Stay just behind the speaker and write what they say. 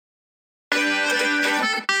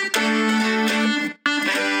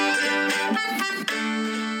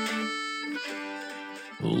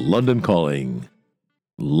London Calling.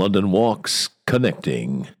 London Walks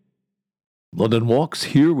Connecting. London Walks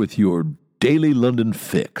here with your daily London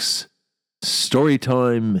fix. Story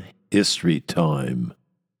time, history time.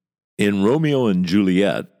 In Romeo and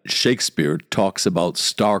Juliet, Shakespeare talks about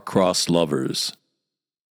star-crossed lovers.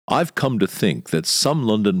 I've come to think that some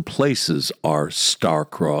London places are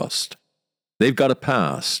star-crossed. They've got a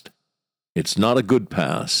past. It's not a good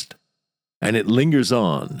past. And it lingers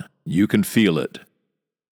on. You can feel it.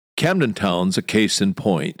 Camden Town's a case in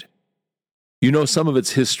point. You know some of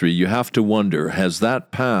its history, you have to wonder, has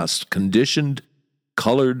that past conditioned,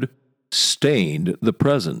 colored, stained the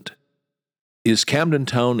present? Is Camden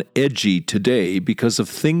Town edgy today because of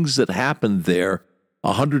things that happened there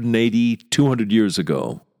 180, 200 years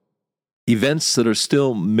ago? Events that are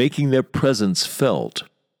still making their presence felt.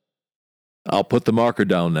 I'll put the marker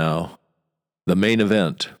down now. The main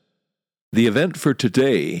event. The event for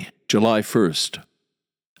today, July 1st.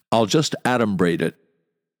 I'll just adumbrate it.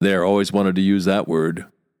 There, always wanted to use that word.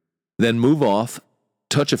 Then move off,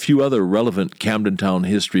 touch a few other relevant Camden Town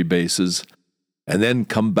history bases, and then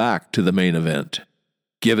come back to the main event.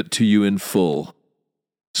 Give it to you in full.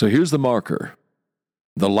 So here's the marker.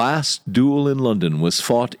 The last duel in London was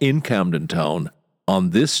fought in Camden Town on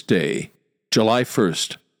this day, July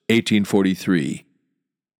 1st, 1843.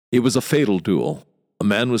 It was a fatal duel. A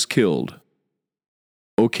man was killed.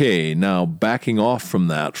 Okay, now backing off from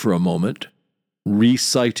that for a moment,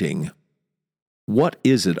 reciting. What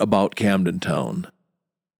is it about Camden Town?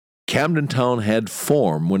 Camden Town had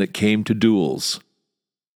form when it came to duels.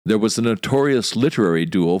 There was a notorious literary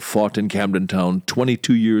duel fought in Camden Town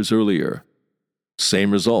 22 years earlier.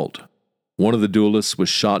 Same result. One of the duelists was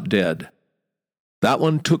shot dead. That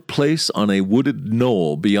one took place on a wooded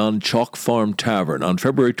knoll beyond Chalk Farm Tavern on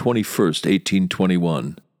February 21st,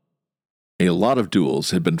 1821. A lot of duels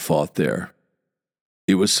had been fought there.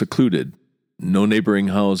 It was secluded, no neighboring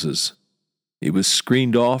houses. It was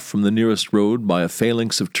screened off from the nearest road by a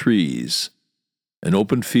phalanx of trees, an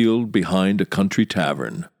open field behind a country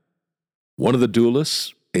tavern. One of the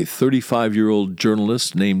duelists, a 35-year-old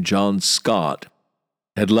journalist named John Scott,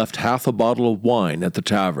 had left half a bottle of wine at the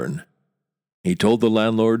tavern. He told the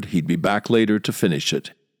landlord he'd be back later to finish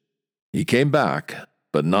it. He came back,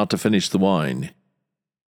 but not to finish the wine.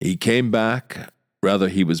 He came back, rather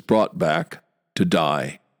he was brought back, to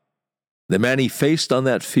die. The man he faced on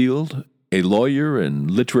that field, a lawyer and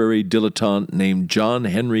literary dilettante named John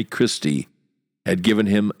Henry Christie, had given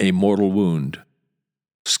him a mortal wound.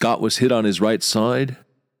 Scott was hit on his right side.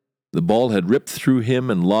 The ball had ripped through him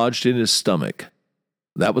and lodged in his stomach.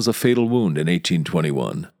 That was a fatal wound in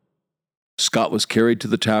 1821. Scott was carried to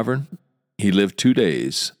the tavern. He lived 2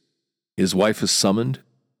 days. His wife was summoned.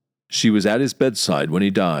 She was at his bedside when he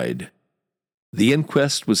died. The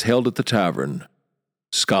inquest was held at the tavern.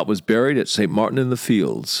 Scott was buried at St. Martin in the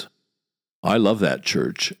Fields. I love that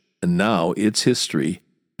church, and now its history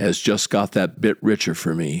has just got that bit richer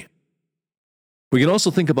for me. We can also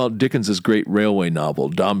think about Dickens's great railway novel,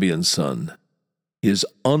 Dombey and Son. His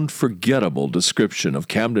unforgettable description of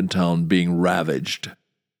Camden Town being ravaged.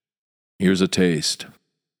 Here's a taste.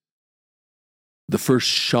 The first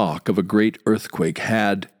shock of a great earthquake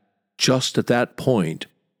had, just at that point,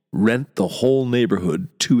 rent the whole neighborhood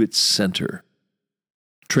to its center.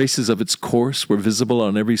 Traces of its course were visible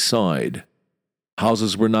on every side.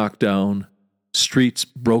 Houses were knocked down, streets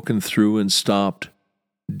broken through and stopped,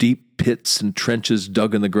 deep pits and trenches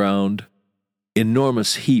dug in the ground,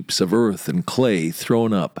 enormous heaps of earth and clay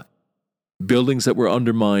thrown up, buildings that were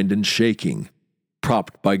undermined and shaking,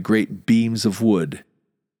 propped by great beams of wood.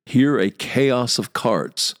 Here a chaos of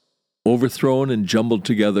carts, overthrown and jumbled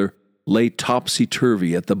together, lay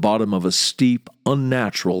topsy-turvy at the bottom of a steep,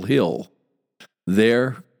 unnatural hill.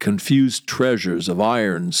 There, confused treasures of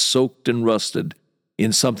iron soaked and rusted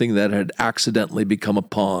in something that had accidentally become a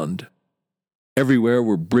pond. Everywhere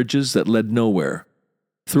were bridges that led nowhere,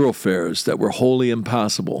 thoroughfares that were wholly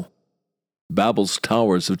impassable, Babel's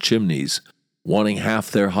towers of chimneys, wanting half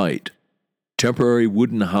their height, temporary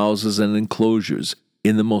wooden houses and enclosures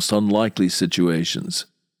in the most unlikely situations,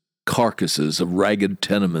 carcasses of ragged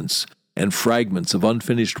tenements and fragments of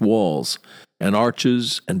unfinished walls, and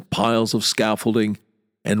arches and piles of scaffolding,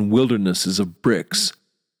 and wildernesses of bricks,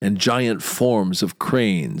 and giant forms of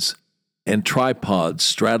cranes, and tripods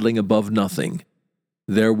straddling above nothing.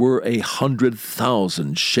 There were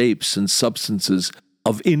 100,000 shapes and substances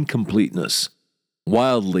of incompleteness,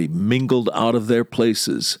 wildly mingled out of their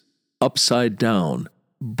places, upside down,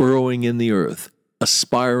 burrowing in the earth,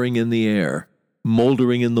 aspiring in the air,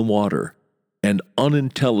 moldering in the water, and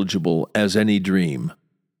unintelligible as any dream.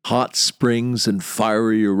 Hot springs and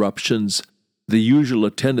fiery eruptions, the usual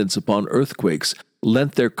attendants upon earthquakes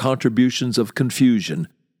lent their contributions of confusion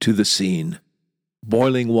to the scene.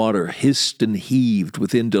 Boiling water hissed and heaved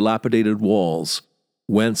within dilapidated walls,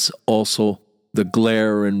 whence also the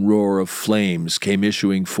glare and roar of flames came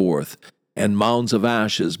issuing forth, and mounds of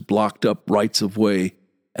ashes blocked up rights of way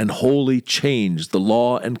and wholly changed the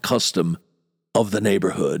law and custom of the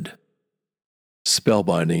neighborhood.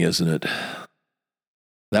 Spellbinding, isn't it?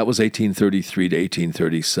 That was 1833 to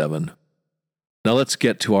 1837. Now let's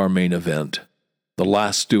get to our main event, the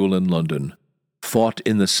last duel in London, fought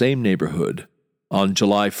in the same neighborhood on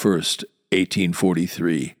July 1st,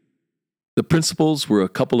 1843. The principals were a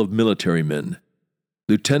couple of military men,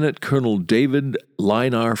 Lieutenant Colonel David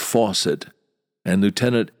Lynar Fawcett and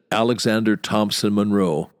Lieutenant Alexander Thompson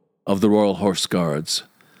Monroe of the Royal Horse Guards.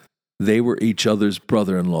 They were each other's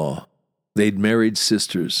brother-in-law. They'd married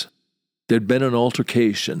sisters. There'd been an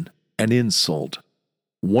altercation, an insult.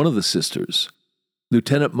 One of the sisters,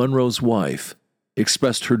 Lieutenant Monroe's wife,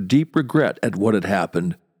 expressed her deep regret at what had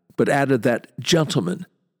happened, but added that gentlemen,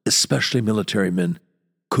 especially military men,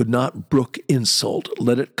 could not brook insult,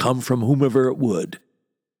 let it come from whomever it would.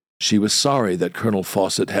 She was sorry that Colonel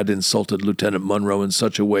Fawcett had insulted Lieutenant Monroe in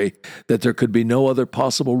such a way that there could be no other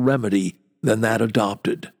possible remedy than that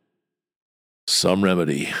adopted. Some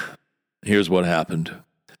remedy. Here's what happened.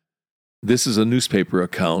 This is a newspaper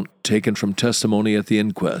account taken from testimony at the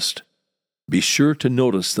inquest. Be sure to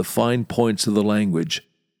notice the fine points of the language,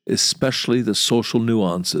 especially the social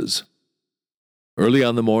nuances. Early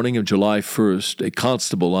on the morning of July 1st, a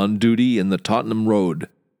constable on duty in the Tottenham Road,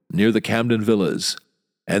 near the Camden Villas,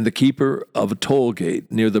 and the keeper of a toll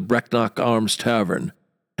gate near the Brecknock Arms Tavern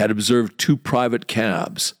had observed two private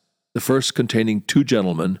cabs, the first containing 2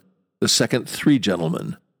 gentlemen, the second 3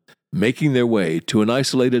 gentlemen, making their way to an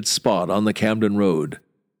isolated spot on the Camden Road.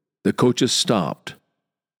 The coaches stopped.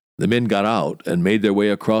 The men got out and made their way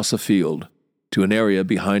across a field to an area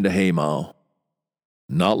behind a haymow.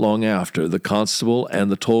 Not long after, the constable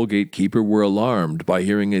and the toll gate keeper were alarmed by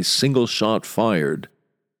hearing a single shot fired,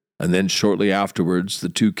 and then shortly afterwards the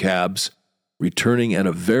 2 cabs, returning at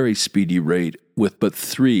a very speedy rate with but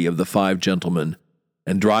 3 of the 5 gentlemen,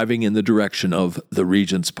 and driving in the direction of the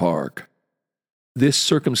Regent's Park. This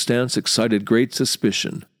circumstance excited great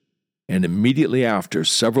suspicion, and immediately after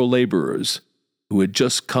several laborers, who had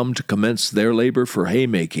just come to commence their labor for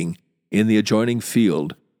haymaking in the adjoining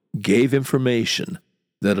field, gave information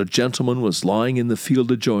that a gentleman was lying in the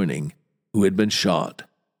field adjoining who had been shot.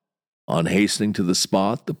 On hastening to the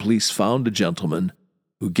spot, the police found a gentleman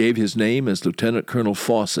who gave his name as Lieutenant Colonel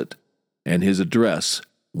Fawcett and his address,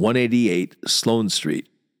 188 Sloane Street,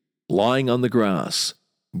 lying on the grass,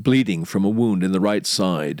 bleeding from a wound in the right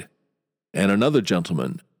side, and another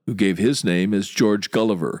gentleman who gave his name as George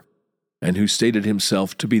Gulliver and who stated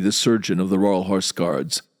himself to be the surgeon of the Royal Horse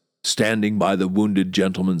Guards, standing by the wounded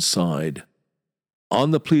gentleman's side.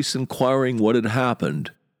 On the police inquiring what had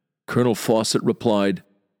happened, Colonel Fawcett replied,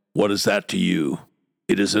 "What is that to you?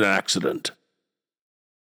 It is an accident."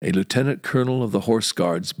 A lieutenant colonel of the Horse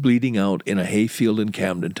Guards bleeding out in a hayfield in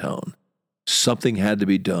Camden Town. Something had to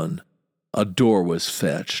be done. A door was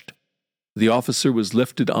fetched. The officer was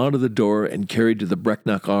lifted onto the door and carried to the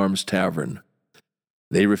Brecknock Arms Tavern.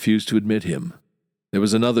 They refused to admit him. There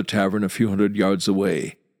was another tavern a few hundred yards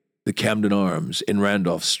away, the Camden Arms in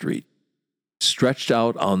Randolph Street. Stretched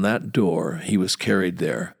out on that door, he was carried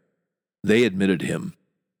there. They admitted him.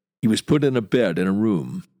 He was put in a bed in a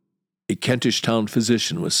room. A Kentish town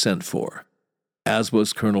physician was sent for, as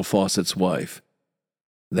was Colonel Fawcett's wife.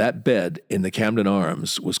 That bed in the Camden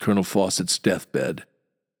Arms was Colonel Fawcett's deathbed.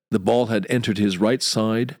 The ball had entered his right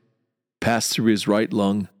side, passed through his right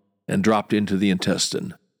lung, and dropped into the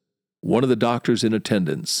intestine. One of the doctors in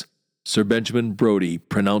attendance, Sir Benjamin Brodie,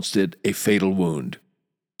 pronounced it a fatal wound.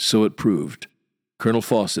 So it proved. Colonel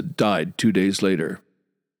Fawcett died 2 days later.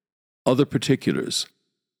 Other particulars.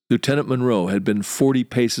 Lieutenant Monroe had been 40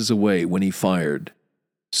 paces away when he fired.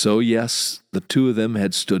 So, yes, the 2 of them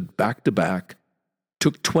had stood back to back,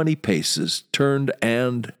 took 20 paces, turned,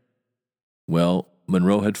 and... Well,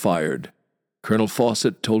 Monroe had fired. Colonel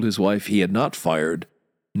Fawcett told his wife he had not fired,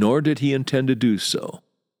 nor did he intend to do so.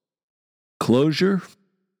 Closure?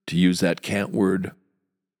 To use that cant word.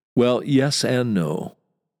 Well, yes and no.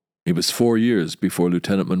 It was 4 years before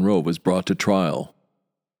Lieutenant Monroe was brought to trial.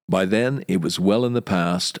 By then, it was well in the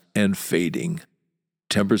past and fading.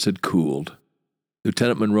 Tempers had cooled.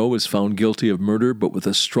 Lieutenant Monroe was found guilty of murder, but with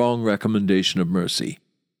a strong recommendation of mercy.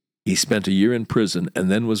 He spent a year in prison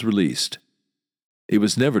and then was released. It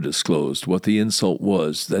was never disclosed what the insult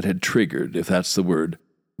was that had triggered, if that's the word,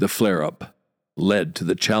 the flare-up, led to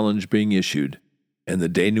the challenge being issued, and the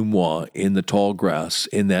denouement in the tall grass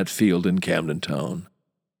in that field in Camden Town.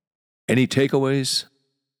 Any takeaways?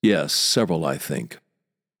 Yes, several, I think.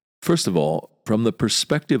 First of all, from the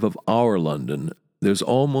perspective of our London, there's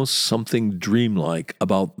almost something dreamlike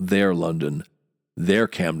about their London, their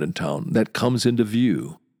Camden Town, that comes into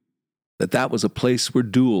view. That was a place where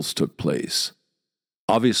duels took place.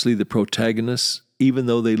 Obviously, the protagonists, even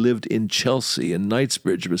though they lived in Chelsea and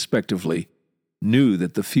Knightsbridge respectively, knew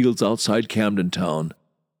that the fields outside Camden Town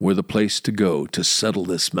were the place to go to settle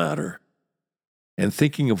this matter. And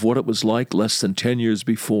thinking of what it was like less than 10 years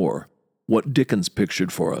before, what Dickens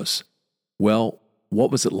pictured for us, well,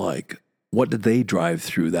 what was it like? What did they drive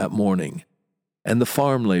through that morning? And the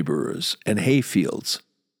farm laborers, and hayfields,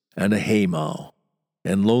 and a haymow,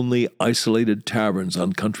 and lonely, isolated taverns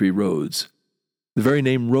on country roads. The very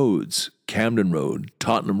name roads, Camden Road,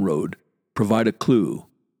 Tottenham Road, provide a clue.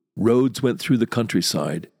 Roads went through the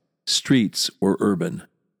countryside, streets were urban.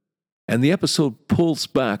 And the episode pulls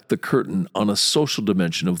back the curtain on a social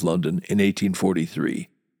dimension of London in 1843.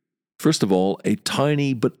 First of all, a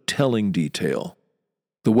tiny but telling detail.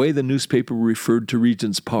 The way the newspaper referred to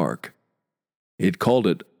Regent's Park. It called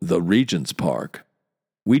it the Regent's Park.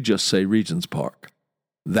 We just say Regent's Park.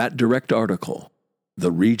 That direct article,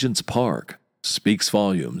 the Regent's Park, speaks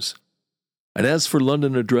volumes. And as for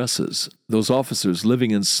London addresses, those officers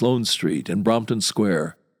living in Sloane Street and Brompton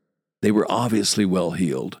Square, they were obviously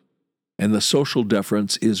well-heeled, and the social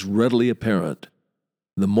deference is readily apparent.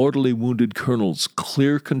 The mortally wounded colonel's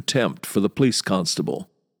clear contempt for the police constable,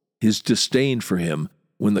 his disdain for him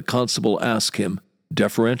when the constable asked him,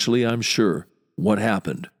 deferentially I'm sure, what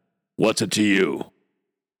happened. "What's it to you?"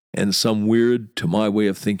 And some weird, to my way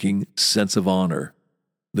of thinking, sense of honor.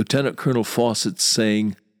 Lieutenant Colonel Fawcett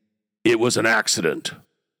saying, "It was an accident."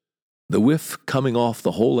 The whiff coming off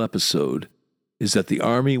the whole episode is that the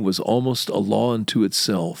Army was almost a law unto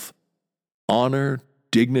itself. Honor,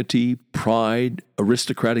 dignity, pride,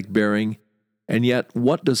 aristocratic bearing, and yet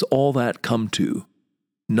what does all that come to?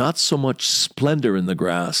 Not so much splendor in the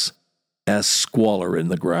grass as squalor in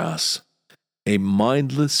the grass. A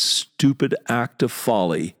mindless, stupid act of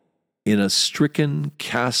folly in a stricken,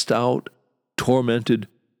 cast-out, tormented,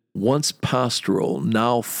 once pastoral,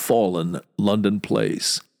 now fallen London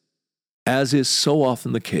place. As is so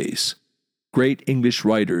often the case, great English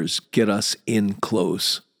writers get us in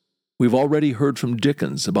close. We've already heard from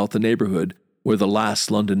Dickens about the neighborhood where the last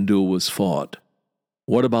London duel was fought.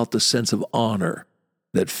 What about the sense of honor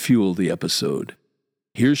that fueled the episode?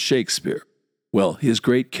 Here's Shakespeare, well, his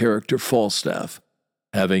great character Falstaff,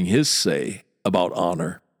 having his say about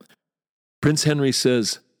honor. Prince Henry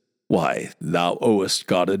says, "Why, thou owest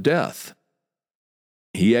God a death."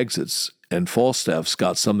 He exits, and Falstaff's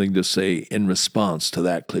got something to say in response to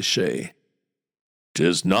that cliché.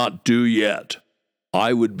 "'Tis not due yet.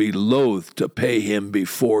 I would be loath to pay him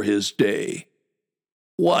before his day.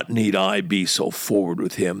 What need I be so forward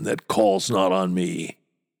with him that calls not on me?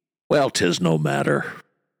 Well, 'tis no matter.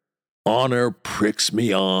 Honor pricks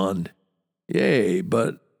me on. Yea,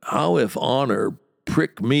 but how if honor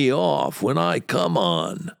prick me off when I come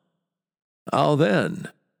on? How then?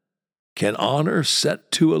 Can honor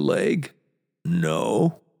set to a leg?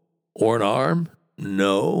 No. Or an arm?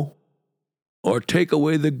 No. Or take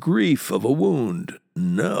away the grief of a wound?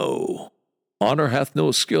 No. Honor hath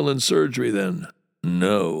no skill in surgery, then?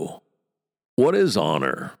 No. What is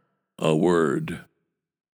honor? A word.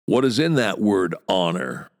 What is in that word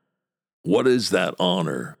honor? What is that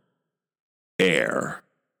honor? Air.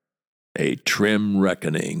 A trim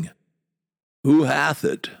reckoning. Who hath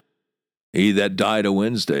it? He that died a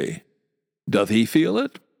Wednesday. Doth he feel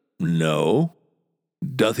it? No.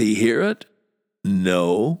 Doth he hear it?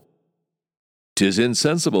 No. 'Tis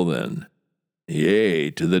insensible then, yea,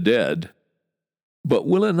 to the dead. But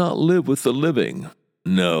will it not live with the living?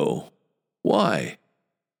 No. Why?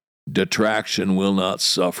 Detraction will not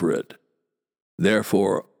suffer it.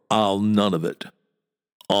 Therefore, I'll none of it.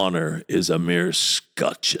 Honor is a mere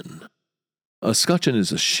scutcheon. A scutcheon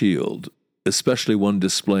is a shield, especially one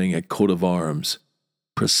displaying a coat of arms,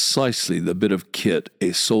 precisely the bit of kit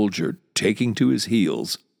a soldier, taking to his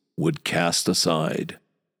heels, would cast aside.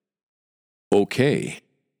 Okay,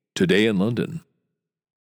 today in London.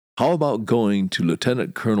 How about going to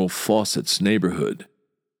Lieutenant Colonel Fawcett's neighborhood?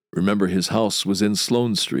 Remember, his house was in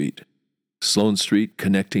Sloane Street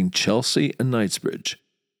connecting Chelsea and Knightsbridge.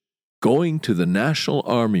 Going to the National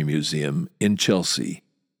Army Museum in Chelsea,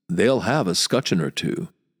 they'll have a scutcheon or two,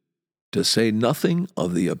 to say nothing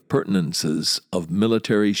of the appurtenances of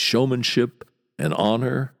military showmanship and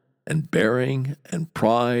honor and bearing and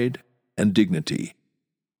pride and dignity,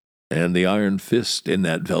 and the iron fist in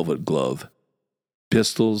that velvet glove.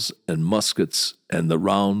 pistols and muskets and the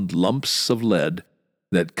round lumps of lead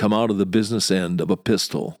that come out of the business end of a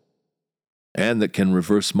pistol, and that can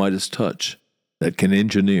reverse Midas touch, that can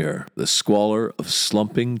engineer the squalor of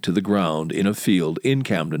slumping to the ground in a field in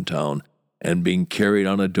Camden Town and being carried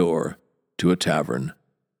on a door to a tavern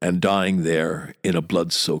and dying there in a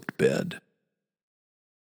blood-soaked bed.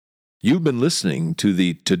 You've been listening to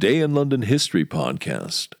the Today in London History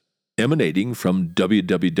podcast, emanating from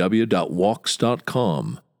www.walks.com,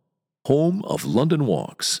 home of London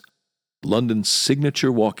Walks, London's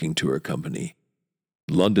signature walking tour company,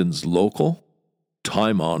 London's local,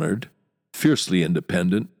 time-honored, fiercely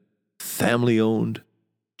independent, family-owned,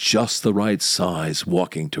 just the right size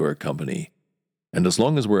walking tour company. And as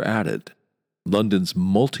long as we're at it, London's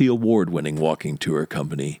multi-award-winning walking tour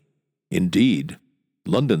company. Indeed,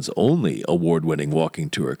 London's only award-winning walking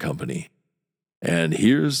tour company. And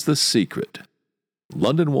here's the secret.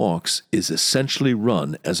 London Walks is essentially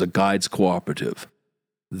run as a guides cooperative.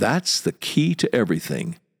 That's the key to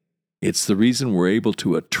everything. It's the reason we're able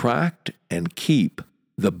to attract and keep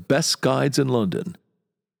the best guides in London.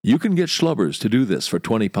 You can get schlubbers to do this for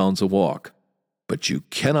 £20 a walk, but you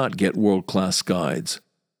cannot get world-class guides,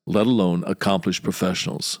 let alone accomplished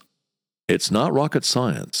professionals. It's not rocket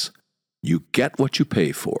science. You get what you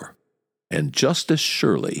pay for, and just as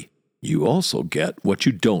surely, you also get what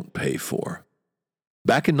you don't pay for.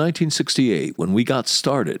 Back in 1968, when we got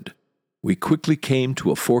started, we quickly came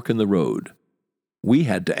to a fork in the road. We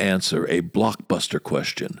had to answer a blockbuster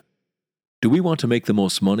question. Do we want to make the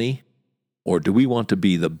most money, or do we want to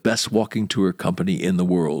be the best walking tour company in the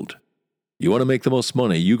world? You want to make the most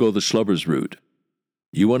money, you go the schlubbers route.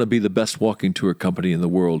 You want to be the best walking tour company in the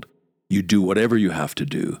world, you do whatever you have to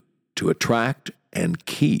do to attract and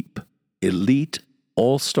keep elite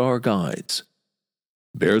all-star guides.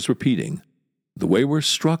 Bears repeating, the way we're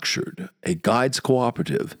structured, a guides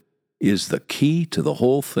cooperative, is the key to the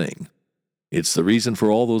whole thing. It's the reason for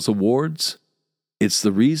all those awards. It's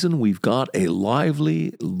the reason we've got a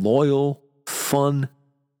lively, loyal, fun,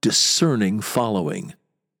 discerning following.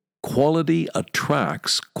 Quality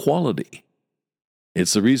attracts quality.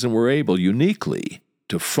 It's the reason we're able uniquely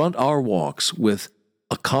to front our walks with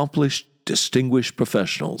accomplished, distinguished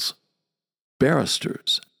professionals.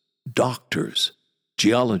 Barristers, doctors,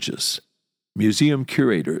 geologists, museum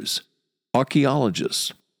curators,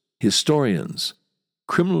 archaeologists, historians,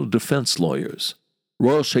 criminal defense lawyers,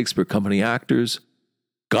 Royal Shakespeare Company actors,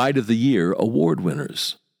 Guide of the Year award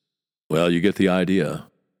winners. Well, you get the idea.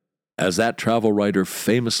 As that travel writer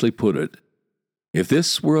famously put it, if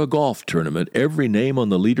this were a golf tournament, every name on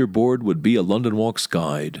the leaderboard would be a London Walks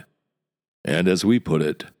guide. And as we put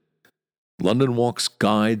it, London Walks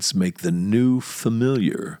guides make the new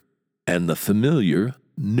familiar, and the familiar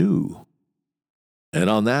new. And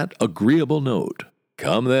on that agreeable note,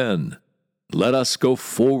 come then, let us go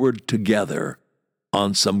forward together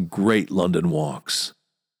on some great London walks.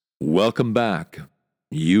 Welcome back.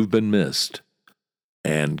 You've been missed.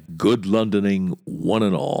 And good Londoning, one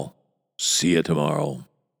and all. See you tomorrow.